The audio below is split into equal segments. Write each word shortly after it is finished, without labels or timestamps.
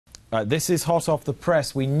This is hot off the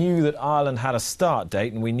press. We knew that Ireland had a start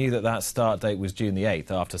date, and we knew that that start date was June the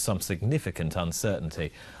 8th after some significant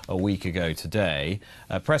uncertainty a week ago today.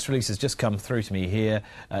 A press release has just come through to me here.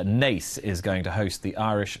 Naas is going to host the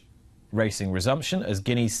Irish racing resumption as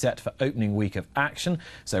Guineas set for opening week of action.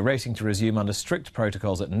 So racing to resume under strict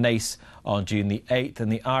protocols at Naas on June the 8th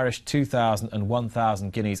and the Irish 2,000 and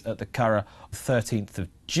 1,000 Guineas at the Curragh 13th of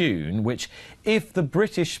June, which, if the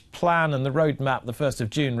British plan and the roadmap, the 1st of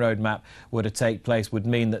June roadmap, were to take place, would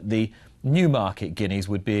mean that the Newmarket Guineas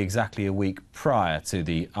would be exactly a week prior to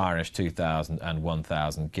the Irish 2,000 and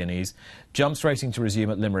 1,000 Guineas. Jumps racing to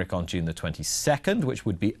resume at Limerick on June the 22nd, which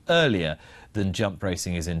would be earlier than jump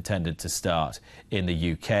racing is intended to start in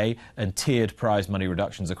the UK, and tiered prize money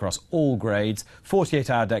reductions across all grades,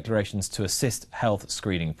 48-hour declarations to assist health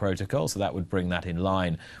screening protocols, so that would bring that in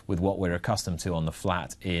line with what we're accustomed to on the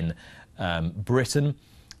flat in Britain,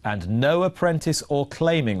 and no apprentice or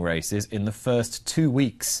claiming races in the first 2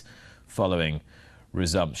 weeks following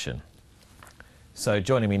resumption. So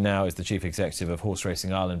joining me now is the Chief Executive of Horse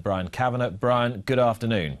Racing Ireland, Brian Kavanagh. Brian, good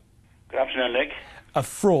afternoon. Good afternoon, Nick. A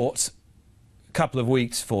fraught couple of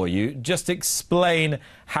weeks for you. Just explain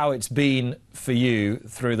how it's been for you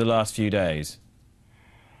through the last few days.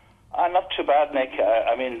 Not too bad, Nick.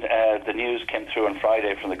 The news came through on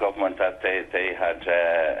Friday from the government that they had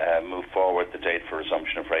moved forward the date for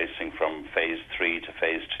resumption of racing from Phase 3 to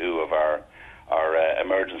Phase 2 of our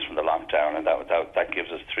emergence from the lockdown, and that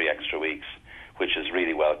gives us 3 extra weeks, which is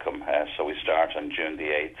really welcome. So we start on June the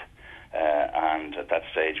 8th, and at that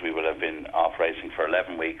stage we will have been off racing for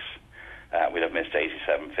 11 weeks. We'll have missed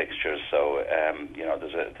 87 fixtures, so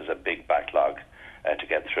there's a big backlog to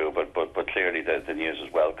get through. But clearly the news is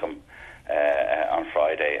welcome on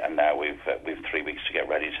Friday, and now we've 3 weeks to get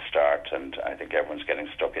ready to start, and I think everyone's getting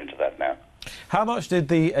stuck into that now. How much did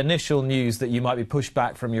the initial news that you might be pushed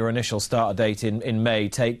back from your initial start date in May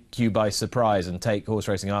take you by surprise and take Horse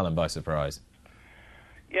Racing Ireland by surprise?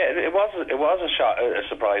 Yeah, it was a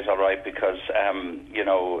surprise, all right, because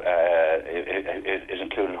it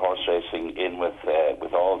included horse racing in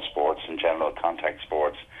with all sports in general, contact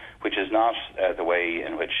sports, which is not the way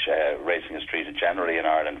in which racing is treated generally in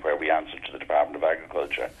Ireland, where we answer to the Department of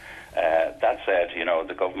Agriculture. That said,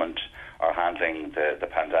 the government are handling the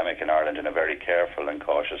pandemic in Ireland in a very careful and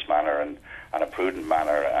cautious manner and a prudent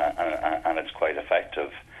manner, and it's quite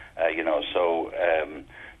effective.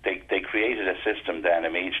 They created a system then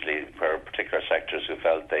immediately for particular sectors who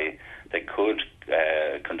felt they could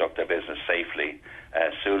conduct their business safely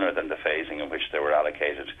sooner than the phasing in which they were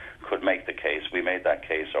allocated, could make the case. We made that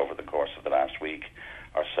case over the course of the last week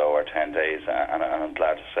or so, or 10 days, and I'm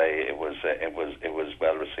glad to say it was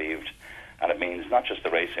well received. And it means not just the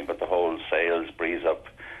racing, but the whole sales, breeze-up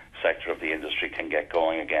sector of the industry can get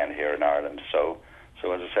going again here in Ireland. So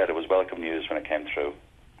as I said, it was welcome news when it came through.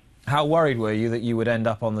 How worried were you that you would end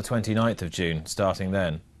up on the 29th of June, starting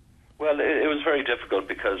then? Well, it was very difficult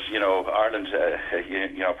because, Ireland,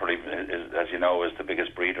 probably, as you know, is the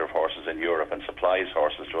biggest breeder of horses in Europe and supplies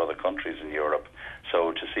horses to other countries in Europe.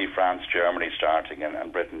 So to see France, Germany starting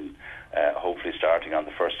and Britain hopefully starting on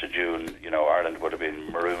the 1st of June, Ireland would have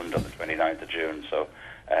been marooned on the 29th of June. So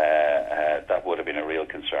that would have been a real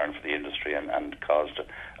concern for the industry and caused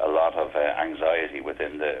a lot of anxiety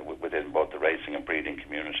within both the racing and breeding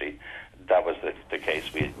community. That was the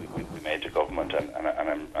case we made to government, and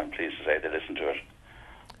I'm pleased to say they listened to it.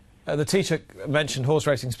 The Taoiseach mentioned horse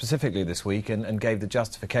racing specifically this week and gave the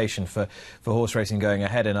justification for horse racing going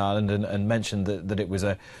ahead in Ireland and mentioned that it was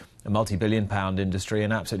a multi-billion-pound industry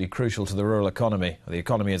and absolutely crucial to the rural economy, the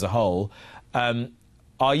economy as a whole.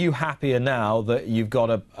 Are you happier now that you've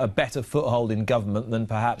got a better foothold in government than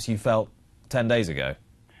perhaps you felt 10 days ago?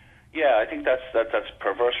 Yeah, I think that's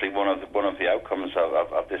perversely one of the outcomes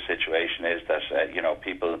of this situation is that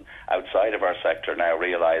people outside of our sector now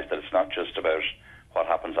realise that it's not just about what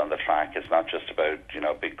happens on the track. It's not just about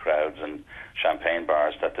big crowds and champagne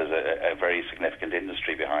bars. That there's a very significant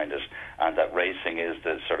industry behind it, and that racing is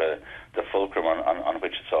the sort of the fulcrum on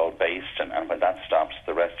which it's all based. And when that stops,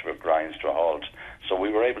 the rest of it grinds to a halt. So we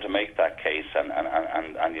were able to make that case, and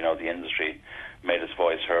the industry made its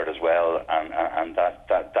voice heard as well, and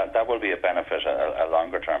that will be a benefit, a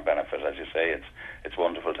longer term benefit. As you say, it's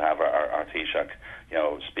wonderful to have our Taoiseach,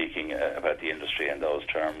 speaking about the industry in those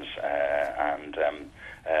terms, and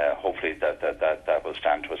hopefully that will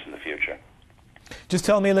stand to us in the future. Just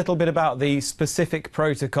tell me a little bit about the specific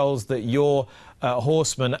protocols that your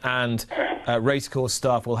horsemen and racecourse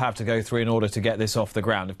staff will have to go through in order to get this off the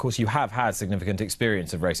ground. Of course, you have had significant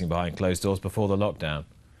experience of racing behind closed doors before the lockdown.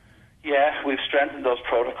 Yeah, we've strengthened those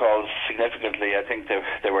protocols significantly. I think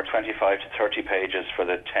there were 25 to 30 pages for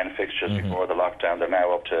the 10 fixtures before the lockdown. They're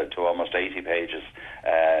now up to almost 80 pages.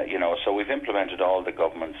 So we've implemented all the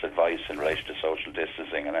government's advice in relation to social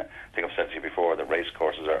distancing, and I think I've said to you before that race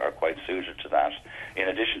courses are quite suited to that. In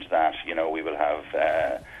addition to that, we will have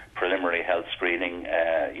preliminary health screening,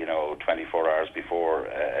 24 hours before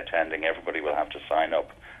attending. Everybody will have to sign up,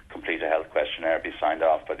 complete a health questionnaire, be signed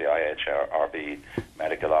off by the IHRB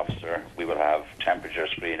medical officer. We will have temperature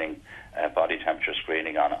screening, body temperature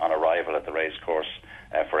screening on arrival at the racecourse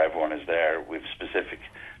for everyone is there. We've specific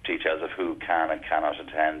details of who can and cannot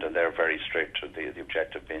attend, and they're very strict. The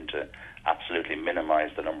objective being to absolutely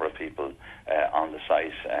minimise the number of people on the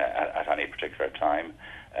site at any particular time.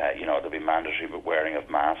 There'll be mandatory wearing of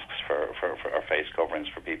masks for or face coverings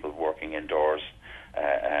for people working indoors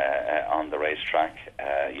on the racetrack.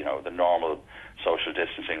 The normal social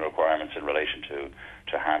distancing requirements in relation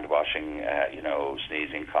to hand washing,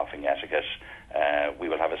 sneezing, coughing etiquette. We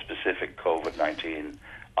will have a specific COVID-19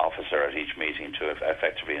 officer at each meeting to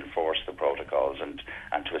effectively enforce the protocols and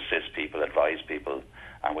to assist people, advise people.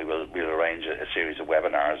 And we'll arrange a series of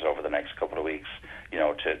webinars over the next couple of weeks,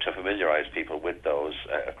 to familiarise people with those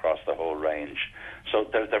across the whole range. So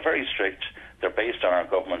they're very strict. They're based on our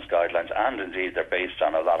government's guidelines, and indeed they're based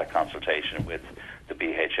on a lot of consultation with the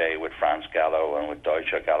BHA, with France Gallo, and with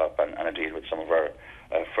Deutsche Gallop, and indeed with some of our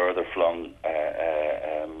further flung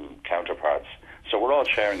counterparts. So we're all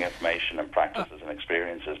sharing information and practices and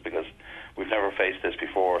experiences because we've never faced this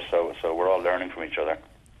before. So we're all learning from each other.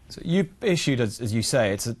 So you've issued, as you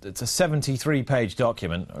say, it's a 73-page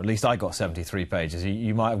document, or at least I got 73 pages.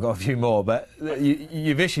 You might have got a few more, but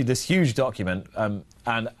you've issued this huge document,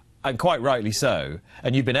 and quite rightly so,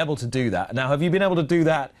 and you've been able to do that. Now, have you been able to do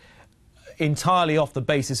that entirely off the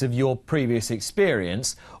basis of your previous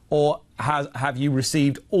experience, or have you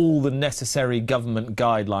received all the necessary government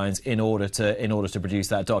guidelines in order to produce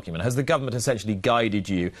that document? Has the government essentially guided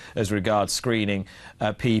you as regards screening,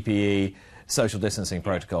 PPE, social distancing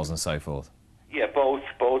protocols and so forth? Yeah, both,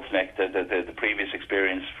 Nick. The previous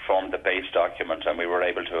experience formed the base document, and we were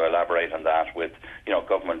able to elaborate on that with,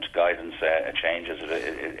 government guidance changes.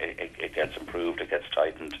 It gets improved, it gets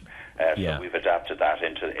tightened. So we've adapted that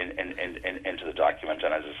into the document,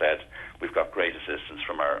 and as I said, we've got great assistance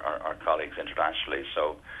from our colleagues internationally.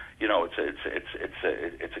 So,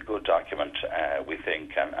 it's a good document, we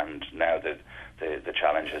think, and now the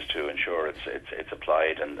challenge is to ensure it's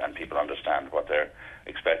applied and people understand what they're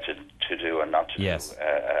expected to do and not to do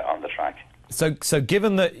on the track. So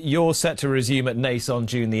given that you're set to resume at Naas on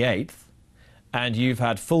June the 8th, and you've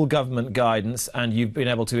had full government guidance and you've been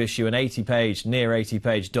able to issue an near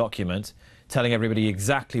 80-page document telling everybody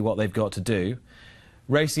exactly what they've got to do,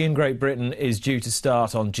 racing in Great Britain is due to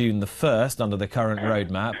start on June the 1st under the current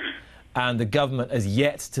roadmap, and the government has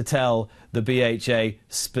yet to tell the BHA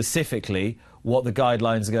specifically what the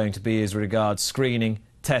guidelines are going to be as regards screening,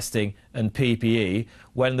 testing and PPE.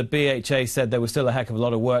 When the BHA said there was still a heck of a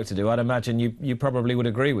lot of work to do, I'd imagine you probably would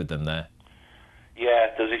agree with them there. Yeah,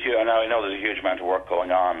 I know there's a huge amount of work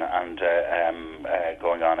going on and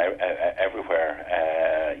going on everywhere.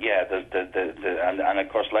 And of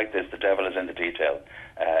course, like this, the devil is in the detail.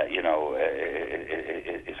 It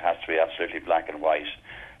has to be absolutely black and white.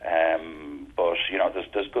 But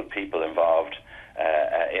there's good people involved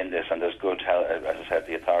in this, and there's good help. As I said,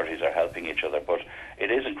 the authorities are helping each other. But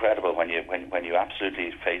it is incredible when you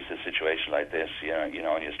absolutely face a situation like this. And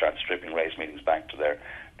you start stripping race meetings back to their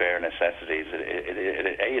bare necessities.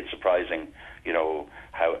 It's surprising,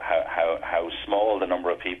 how small the number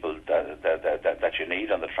of people that you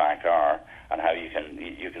need on the track are, and how you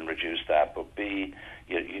can reduce that. But B,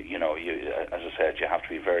 as I said, you have to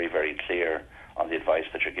be very, very clear on the advice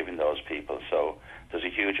that you're giving those people. So there's a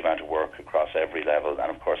huge amount of work across every level, and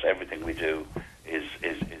of course everything we do is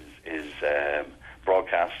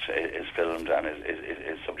broadcast, is filmed, and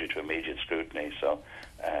is subject to immediate scrutiny. So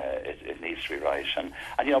it needs to be right.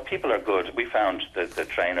 And people are good. We found that the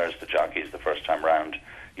trainers, the jockeys, the first time round,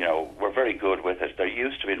 were very good with it. They're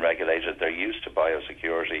used to being regulated. They're used to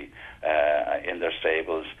biosecurity in their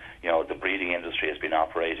stables. The breeding industry has been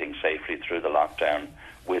operating safely through the lockdown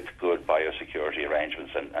with good biosecurity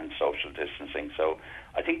arrangements and social distancing. So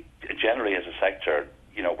I think generally as a sector,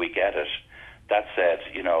 we get it. That said,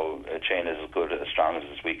 a chain is as strong as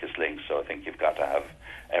its weakest link. So I think you've got to have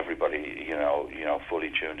everybody,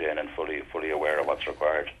 fully tuned in and fully aware of what's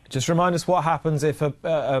required. Just remind us what happens if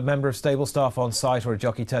a member of stable staff on site or a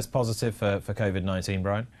jockey tests positive for COVID-19,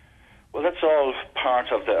 Brian? Well, that's all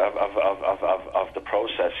part of the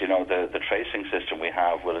process. You know, the tracing system we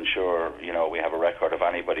have will ensure, you know, we have a record of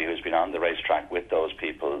anybody who's been on the racetrack with those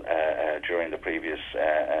people during the previous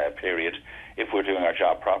period. If we're doing our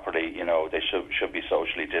job properly, you know, they should be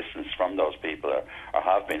socially distanced from those people, or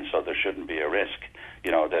have been, so there shouldn't be a risk.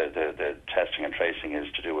 You know, the testing and tracing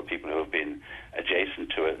is to do with people who have been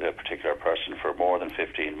adjacent to a particular person for more than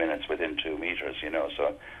 15 minutes within 2 metres, you know.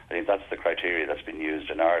 So I think that's the criteria that's been used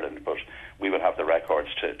in Ireland, but we will have the records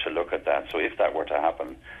to look at that. So if that were to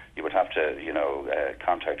happen, you would have to, you know,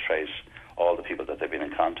 contact trace all the people that they've been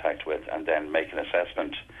in contact with, and then make an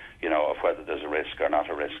assessment, you know, of whether there's a risk or not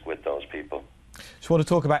a risk with those people. Just want to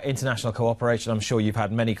talk about international cooperation. I'm sure you've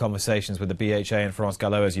had many conversations with the BHA and France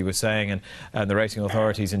Gallo, as you were saying, and the racing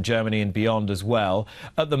authorities in Germany and beyond as well.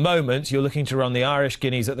 At the moment, you're looking to run the Irish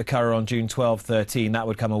Guineas at the Curragh on June 12-13. That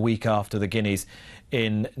would come a week after the Guineas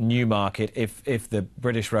in Newmarket if the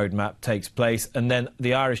British roadmap takes place. And then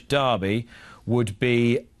the Irish Derby would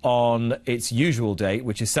be on its usual date,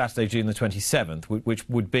 which is Saturday, June the 27th, which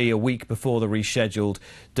would be a week before the rescheduled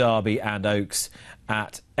Derby and Oaks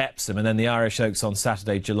at Epsom, and then the Irish Oaks on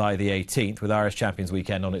Saturday, July the 18th, with Irish Champions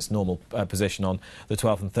Weekend on its normal position on the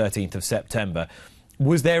 12th and 13th of September.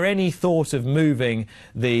 Was there any thought of moving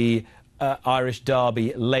the Irish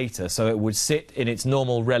Derby later, so it would sit in its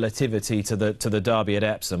normal relativity to the Derby at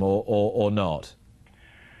Epsom, or not?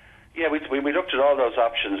 Yeah, we looked at all those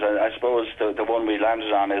options, and I suppose the one we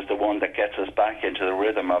landed on is the one that gets us back into the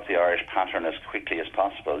rhythm of the Irish pattern as quickly as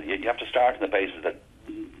possible. You have to start on the basis that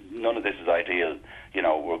none of this is ideal. You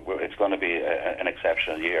know, it's going to be an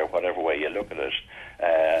exceptional year, whatever way you look at it.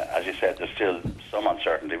 As you said, there's still some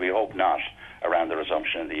uncertainty. We hope not, around the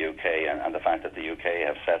resumption in the UK and the fact that the UK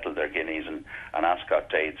have settled their Guineas and Ascot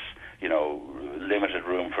dates. You know, limited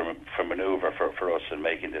room for manoeuvre for us in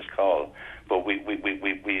making this call. But we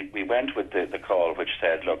went with the call which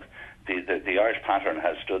said, look, the Irish pattern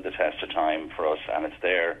has stood the test of time for us, and it's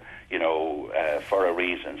there, you know, for a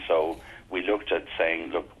reason. So we looked at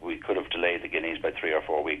saying, look, we could have delayed the Guineas by 3 or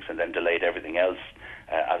 4 weeks and then delayed everything else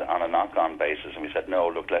on a knock-on basis. And we said, no,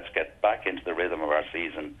 look, let's get back into the rhythm of our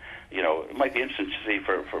season. You know, it might be interesting to see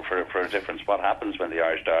for a difference what happens when the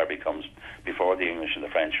Irish Derby comes before the English and the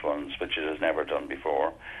French ones, which it has never done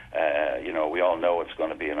before. You know, we all know it's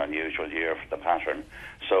going to be an unusual year for the pattern.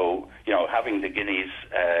 So, you know, having the Guineas,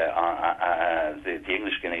 the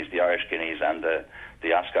English Guineas, the Irish Guineas and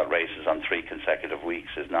the Ascot races on 3 consecutive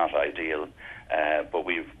weeks is not ideal. But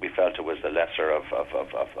we felt it was the lesser of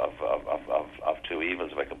 2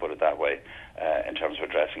 evils, if I could put it that way, in terms of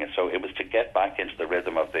addressing it. So it was to get back into the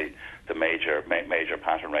rhythm of the major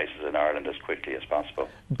pattern races in Ireland as quickly as possible.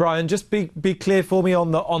 Brian, just be clear for me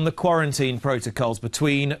on the quarantine protocols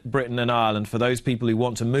between Britain and Ireland for those people who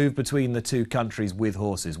want to move between the 2 countries with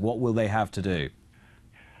horses. What will they have to do?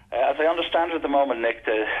 As I understand it at the moment, Nick,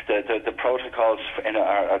 the protocols in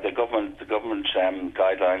the government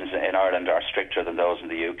guidelines in Ireland are stricter than those in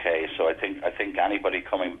the UK. So I think anybody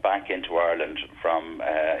coming back into Ireland from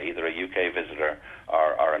either a UK visitor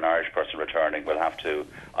or an Irish person returning will have to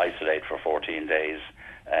isolate for 14 days.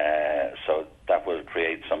 So that will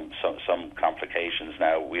create some complications.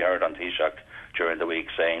 Now, we heard on Taoiseach during the week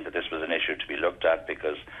saying that this was an issue to be looked at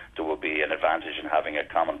because there would be an advantage in having a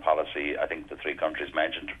common policy. I think the 3 countries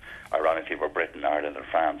mentioned, ironically, were Britain, Ireland and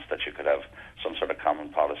France, that you could have some sort of common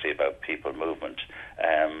policy about people movement.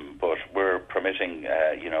 But we're permitting,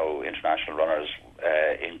 you know, international runners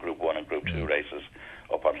in Group 1 and Group 2 races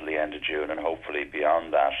up until the end of June, and hopefully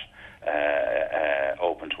beyond that,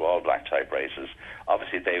 open to all black type races.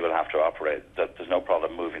 Obviously they will have to operate. There's no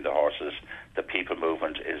problem moving the horses. The people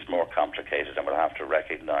movement is more complicated, and we'll have to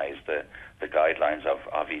recognise the guidelines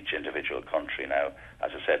of each individual country. Now,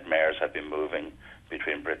 as I said, mares have been moving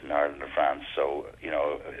between Britain, Ireland and France, so, you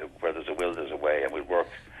know, where there's a will, there's a way, and we'll work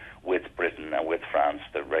with Britain and with France,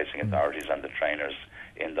 the racing authorities and the trainers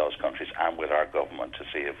in those countries, and with our government to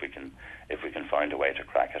see if we can find a way to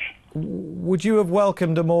crack it. Would you have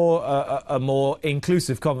welcomed a more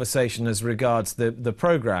inclusive conversation as regards the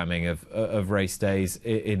programming of race days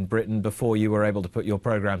in Britain before you were able to put your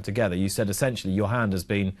programme together? You said essentially your hand has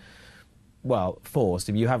been, well, forced.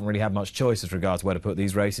 You haven't really had much choice as regards where to put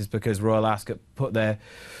these races because Royal Ascot put their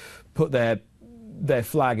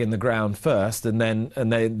flag in the ground first, and then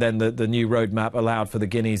the new roadmap allowed for the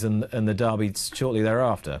Guineas and the Derby shortly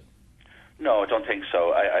thereafter. No, I don't think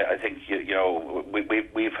so. I think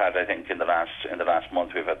we've had, I think in the last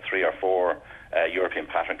month we've had 3 or 4 European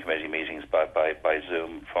Pattern Committee meetings by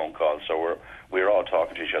Zoom phone calls. So we're all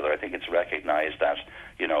talking to each other. I think it's recognised that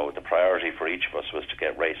the priority for each of us was to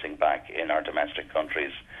get racing back in our domestic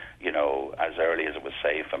countries, as early as it was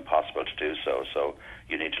safe and possible to do so. So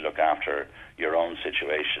you need to look after your own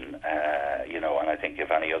situation, and I think if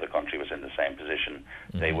any other country was in the same position,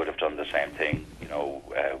 they would have done the same thing.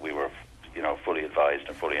 We were fully advised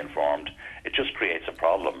and fully informed. It just creates a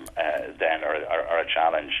problem then, or a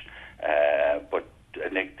challenge. But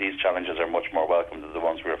Nick, these challenges are much more welcome than the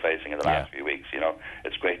ones we were facing in the last few weeks.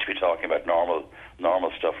 It's great to be talking about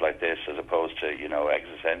normal stuff like this, as opposed to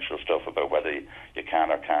existential stuff about whether you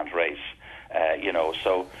can or can't race.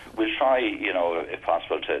 So we'll try, if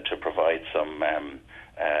possible, to provide some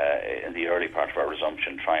in the early part of our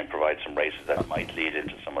resumption, try and provide some races that might lead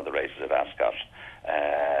into some of the races at Ascot.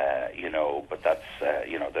 But that's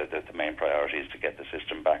the main priority is to get the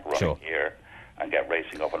system back running here and get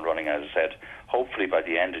racing up and running. As I said, hopefully by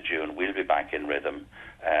the end of June we'll be back in rhythm.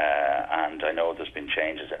 And I know there's been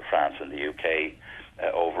changes at France and the UK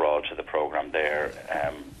overall to the programme there.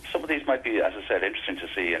 Some of these might be, as I said, interesting to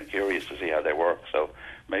see and curious to see how they work. So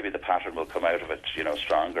maybe the pattern will come out of it,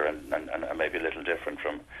 stronger and maybe a little different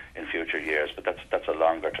from in future years. But that's a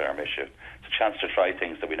longer term issue. It's a chance to try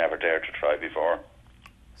things that we never dared to try before.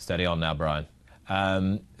 Steady on now, Brian.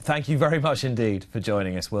 Thank you very much indeed for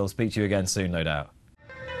joining us. We'll speak to you again soon, no doubt.